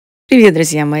Привет,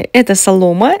 друзья мои, это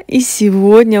Солома, и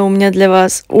сегодня у меня для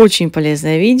вас очень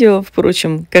полезное видео,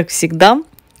 впрочем, как всегда.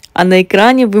 А на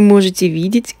экране вы можете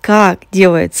видеть, как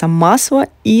делается масло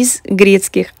из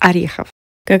грецких орехов.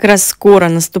 Как раз скоро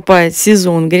наступает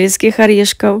сезон грецких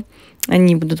орешков,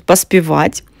 они будут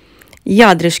поспевать.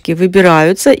 Ядрышки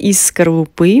выбираются из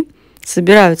скорлупы,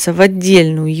 собираются в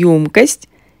отдельную емкость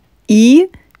и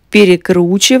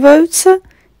перекручиваются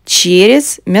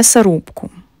через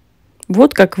мясорубку.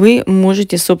 Вот как вы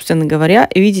можете, собственно говоря,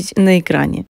 видеть на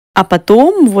экране. А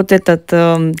потом вот этот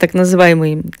так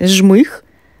называемый жмых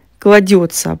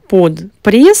кладется под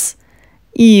пресс,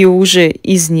 и уже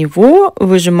из него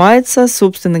выжимается,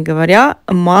 собственно говоря,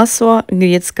 масло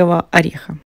грецкого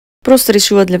ореха. Просто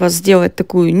решила для вас сделать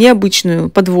такую необычную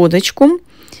подводочку.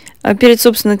 Перед,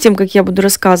 собственно, тем, как я буду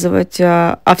рассказывать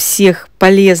о всех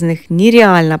полезных,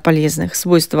 нереально полезных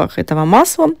свойствах этого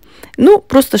масла,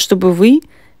 просто чтобы вы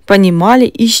понимали,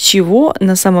 из чего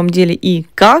на самом деле и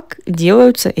как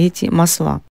делаются эти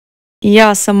масла.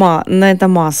 Я сама на это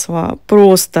масло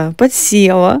просто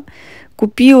подсела,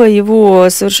 купила его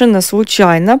совершенно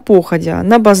случайно, походя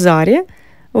на базаре,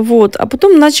 а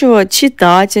потом начала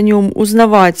читать о нем,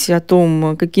 узнавать о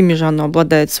том, какими же оно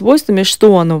обладает свойствами,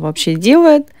 что оно вообще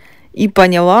делает, и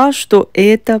поняла, что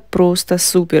это просто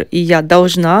супер, и я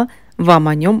должна вам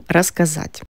о нем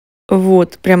рассказать.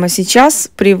 Прямо сейчас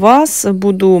при вас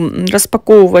буду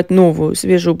распаковывать новую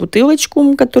свежую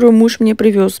бутылочку, которую муж мне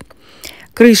привез.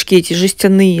 Крышки эти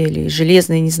жестяные или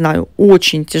железные, не знаю,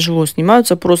 очень тяжело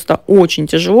снимаются, просто очень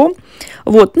тяжело.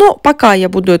 Но пока я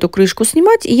буду эту крышку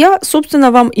снимать, я,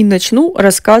 собственно, вам и начну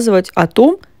рассказывать о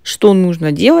том, что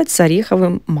нужно делать с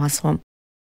ореховым маслом.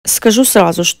 Скажу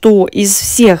сразу, что из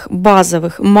всех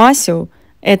базовых масел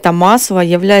это масло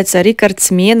является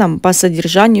рекордсменом по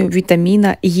содержанию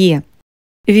витамина Е.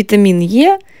 Витамин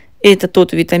Е – это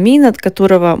тот витамин, от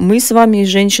которого мы с вами,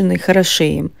 женщины,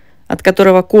 хорошеем, от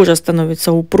которого кожа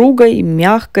становится упругой,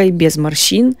 мягкой, без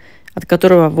морщин, от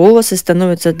которого волосы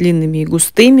становятся длинными и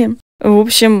густыми. В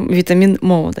общем, витамин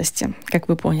молодости, как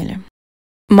вы поняли.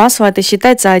 Масло это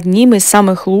считается одним из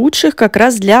самых лучших как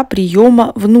раз для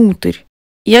приема внутрь.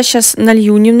 Я сейчас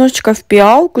налью немножечко в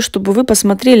пиалку, чтобы вы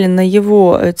посмотрели на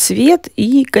его цвет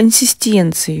и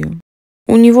консистенцию.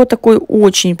 У него такой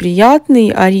очень приятный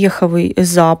ореховый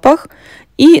запах,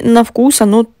 и на вкус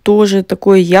оно тоже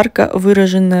такое ярко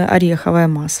выраженное ореховое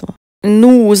масло.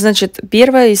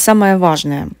 Первое и самое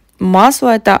важное.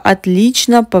 Масло это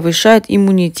отлично повышает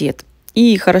иммунитет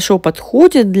и хорошо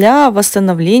подходит для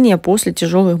восстановления после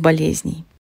тяжелых болезней.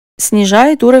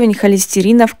 Снижает уровень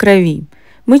холестерина в крови.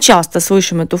 Мы часто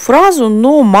слышим эту фразу,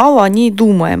 но мало о ней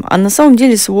думаем. А на самом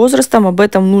деле с возрастом об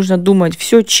этом нужно думать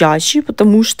все чаще,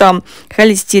 потому что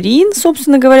холестерин,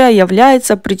 собственно говоря,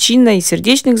 является причиной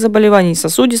сердечных заболеваний,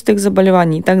 сосудистых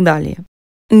заболеваний и так далее.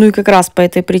 И как раз по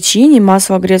этой причине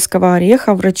масло грецкого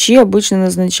ореха врачи обычно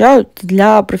назначают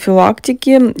для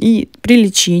профилактики и при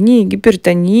лечении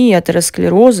гипертонии,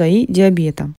 атеросклероза и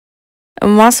диабета.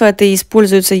 Масло это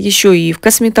используется еще и в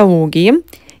косметологии.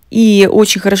 И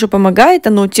очень хорошо помогает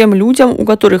оно тем людям, у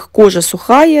которых кожа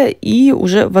сухая и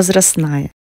уже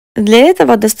возрастная. Для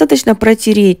этого достаточно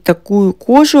протереть такую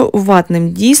кожу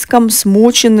ватным диском,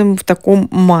 смоченным в таком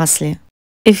масле.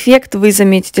 Эффект вы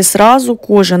заметите сразу,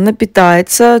 кожа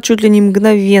напитается чуть ли не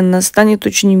мгновенно, станет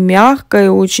очень мягкой,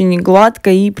 очень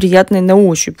гладкой и приятной на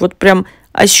ощупь. Прям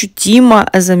ощутимо,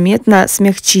 заметно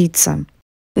смягчится.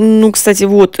 Кстати,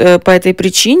 по этой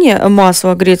причине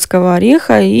масло грецкого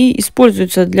ореха и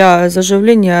используется для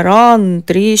заживления ран,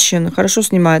 трещин, хорошо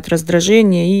снимает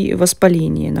раздражение и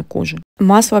воспаление на коже.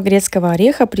 Масло грецкого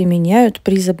ореха применяют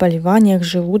при заболеваниях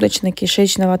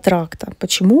желудочно-кишечного тракта.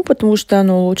 Почему? Потому что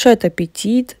оно улучшает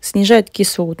аппетит, снижает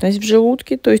кислотность в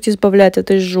желудке, то есть избавляет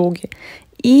от изжоги,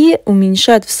 и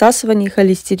уменьшает всасывание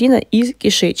холестерина из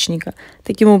кишечника.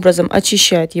 Таким образом,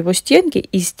 очищает его стенки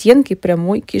и стенки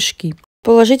прямой кишки.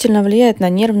 Положительно влияет на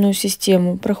нервную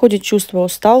систему, проходит чувство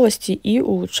усталости и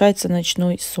улучшается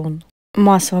ночной сон.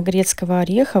 Масло грецкого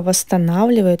ореха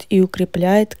восстанавливает и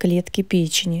укрепляет клетки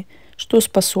печени, что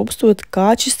способствует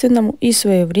качественному и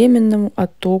своевременному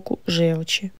оттоку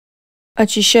желчи.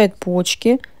 Очищает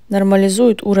почки,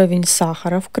 нормализует уровень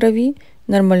сахара в крови,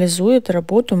 нормализует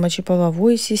работу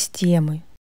мочеполовой системы.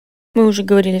 Мы уже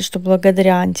говорили, что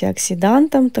благодаря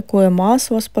антиоксидантам такое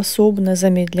масло способно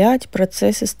замедлять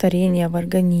процессы старения в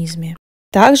организме.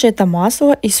 Также это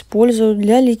масло используют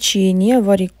для лечения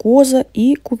варикоза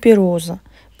и купероза.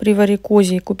 При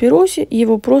варикозе и куперозе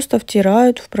его просто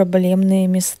втирают в проблемные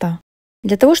места.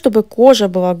 Для того, чтобы кожа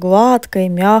была гладкой,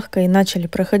 мягкой и начали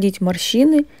проходить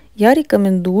морщины, я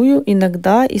рекомендую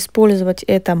иногда использовать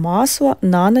это масло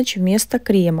на ночь вместо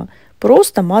крема.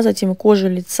 Просто мазать им кожу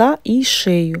лица и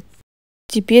шею.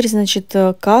 Теперь, значит,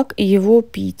 как его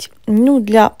пить? Ну,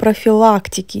 для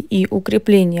профилактики и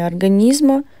укрепления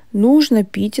организма нужно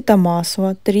пить это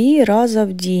масло 3 раза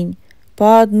в день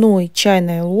по 1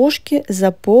 чайной ложке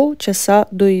за полчаса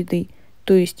до еды.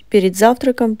 То есть перед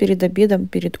завтраком, перед обедом,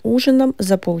 перед ужином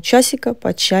за полчасика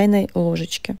по чайной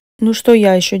ложечке. Ну что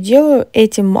я еще делаю?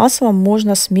 Этим маслом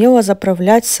можно смело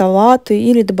заправлять салаты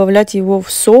или добавлять его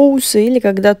в соусы, или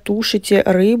когда тушите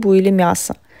рыбу или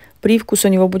мясо. Привкус у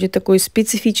него будет такой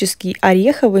специфический,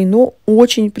 ореховый, но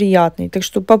очень приятный. Так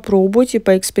что попробуйте,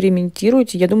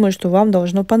 поэкспериментируйте. Я думаю, что вам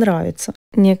должно понравиться.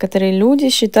 Некоторые люди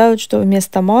считают, что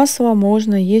вместо масла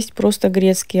можно есть просто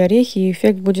грецкие орехи, и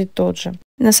эффект будет тот же.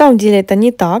 На самом деле это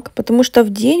не так, потому что в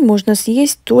день можно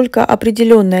съесть только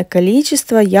определенное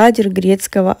количество ядер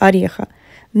грецкого ореха.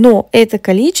 Но это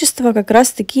количество как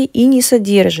раз-таки и не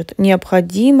содержит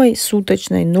необходимой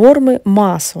суточной нормы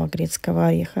масла грецкого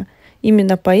ореха.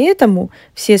 Именно поэтому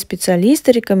все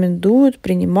специалисты рекомендуют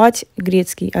принимать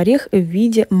грецкий орех в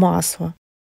виде масла.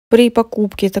 При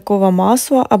покупке такого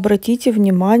масла обратите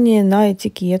внимание на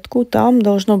этикетку. Там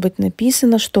должно быть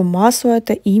написано, что масло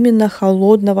это именно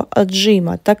холодного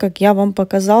отжима, так как я вам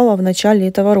показала в начале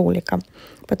этого ролика.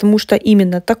 Потому что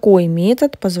именно такой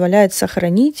метод позволяет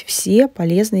сохранить все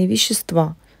полезные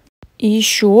вещества. И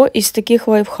еще из таких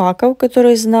лайфхаков,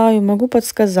 которые знаю, могу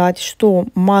подсказать, что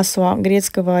масло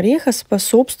грецкого ореха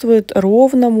способствует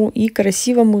ровному и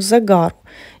красивому загару.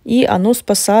 И оно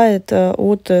спасает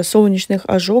от солнечных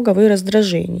ожогов и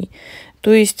раздражений.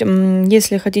 То есть,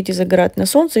 если хотите загорать на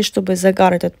солнце, и чтобы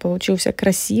загар этот получился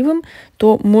красивым,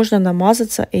 то можно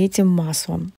намазаться этим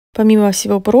маслом. Помимо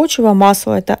всего прочего,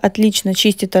 масло это отлично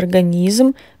чистит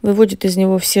организм, выводит из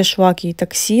него все шлаки и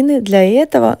токсины. Для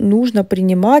этого нужно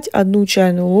принимать 1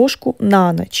 чайную ложку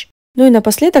на ночь. Ну и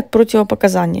напоследок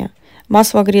противопоказания.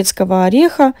 Масло грецкого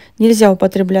ореха нельзя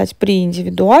употреблять при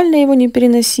индивидуальной его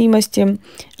непереносимости,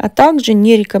 а также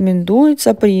не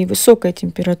рекомендуется при высокой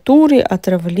температуре,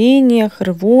 отравлениях,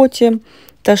 рвоте,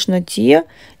 тошноте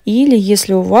или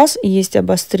если у вас есть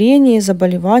обострение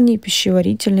заболеваний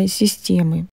пищеварительной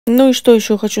системы. Ну и что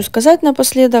еще хочу сказать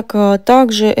напоследок,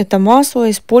 также это масло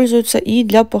используется и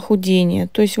для похудения.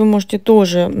 То есть вы можете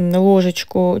тоже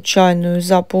ложечку чайную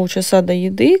за полчаса до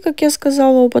еды, как я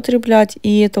сказала, употреблять,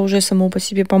 и это уже само по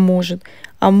себе поможет.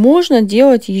 А можно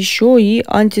делать еще и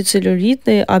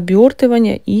антицеллюлитные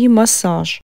обертывания и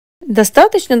массаж.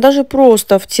 Достаточно даже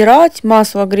просто втирать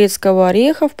масло грецкого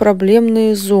ореха в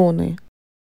проблемные зоны.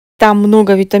 Там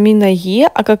много витамина Е,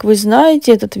 а как вы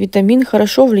знаете, этот витамин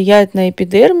хорошо влияет на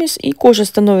эпидермис, и кожа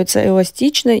становится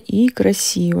эластичной и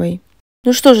красивой.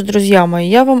 Ну что же, друзья мои,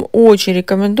 я вам очень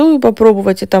рекомендую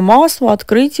попробовать это масло,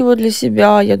 открыть его для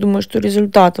себя. Я думаю, что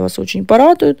результаты вас очень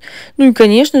порадуют. Ну и,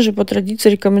 конечно же, по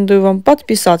традиции рекомендую вам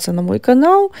подписаться на мой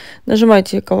канал.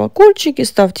 Нажимайте колокольчики,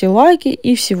 ставьте лайки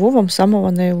и всего вам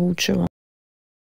самого наилучшего.